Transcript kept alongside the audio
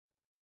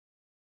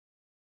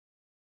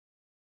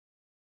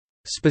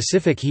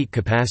Specific heat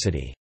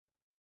capacity.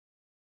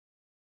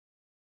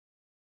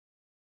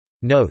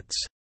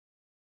 Notes.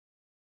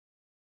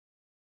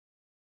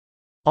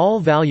 All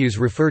values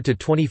refer to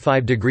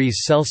 25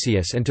 degrees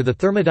Celsius and to the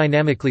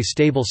thermodynamically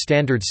stable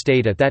standard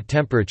state at that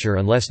temperature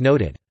unless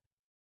noted.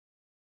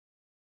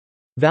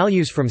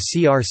 Values from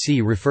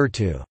CRC refer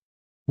to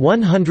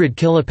 100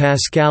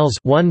 kilopascals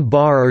 1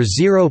 bar or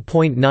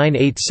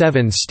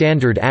 0.987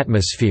 standard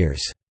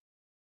atmospheres.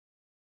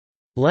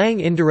 Lang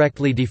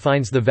indirectly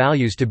defines the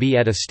values to be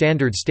at a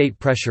standard state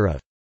pressure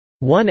of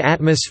 1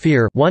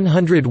 atmosphere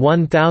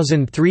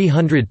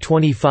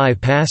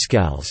 101,325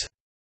 pascals.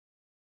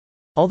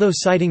 Although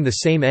citing the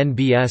same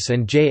NBS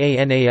and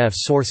JANAF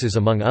sources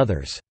among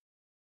others.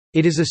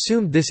 It is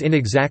assumed this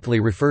inexactly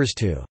refers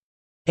to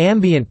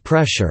ambient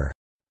pressure.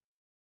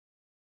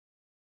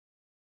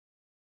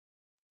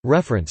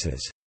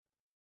 References.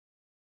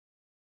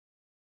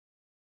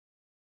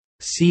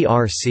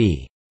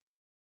 CRC.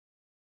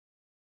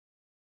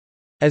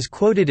 As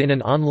quoted in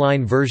an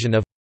online version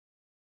of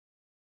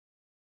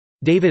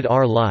David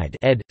R. Lyde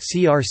ed.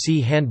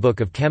 CRC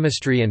Handbook of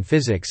Chemistry and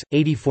Physics,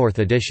 84th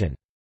edition.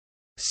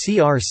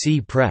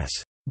 CRC Press.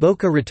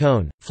 Boca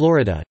Raton,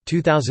 Florida,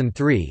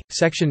 2003,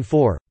 Section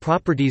 4,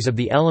 Properties of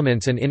the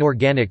Elements and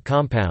Inorganic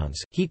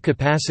Compounds, Heat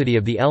Capacity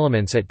of the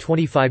Elements at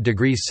 25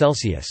 degrees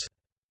Celsius.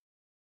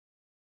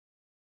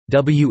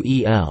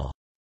 WEL.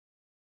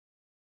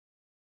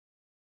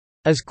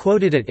 As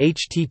quoted at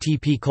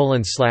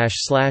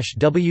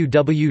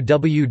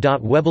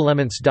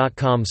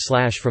http://www.webelements.com/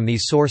 from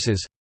these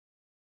sources.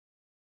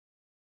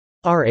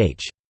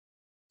 R.H.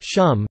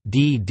 Shum,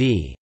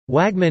 D.D.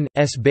 Wagman,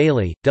 S.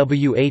 Bailey,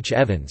 W. H.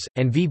 Evans,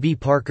 and V. B.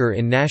 Parker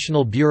in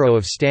National Bureau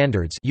of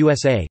Standards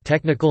USA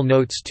Technical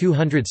Notes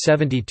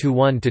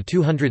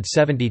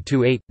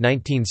 272-1-272-8,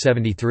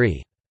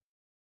 1973.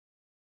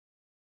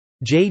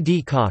 J.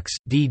 D. Cox,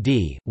 D.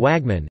 D.,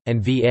 Wagman,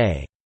 and V.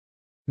 A.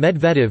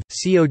 Medvedev,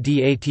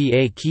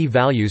 CODATA Key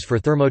Values for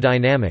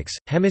Thermodynamics,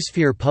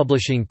 Hemisphere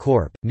Publishing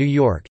Corp., New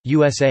York,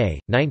 USA,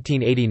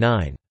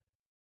 1989.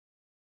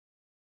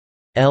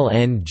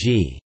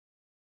 LNG.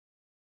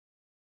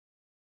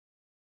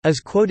 As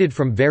quoted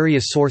from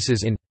various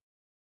sources in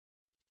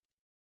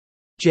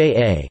J.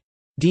 A.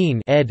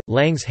 Dean ed.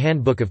 Lang's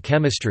Handbook of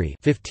Chemistry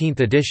 15th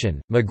edition,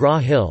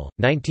 McGraw-Hill,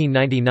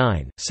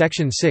 1999,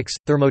 Section 6,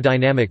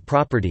 Thermodynamic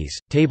Properties,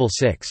 Table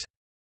 6.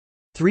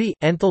 3.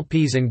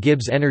 Enthalpies and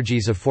Gibbs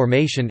energies of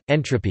formation,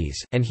 entropies,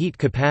 and heat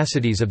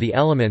capacities of the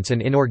elements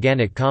and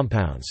inorganic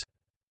compounds.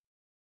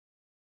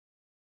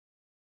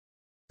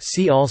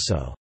 See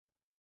also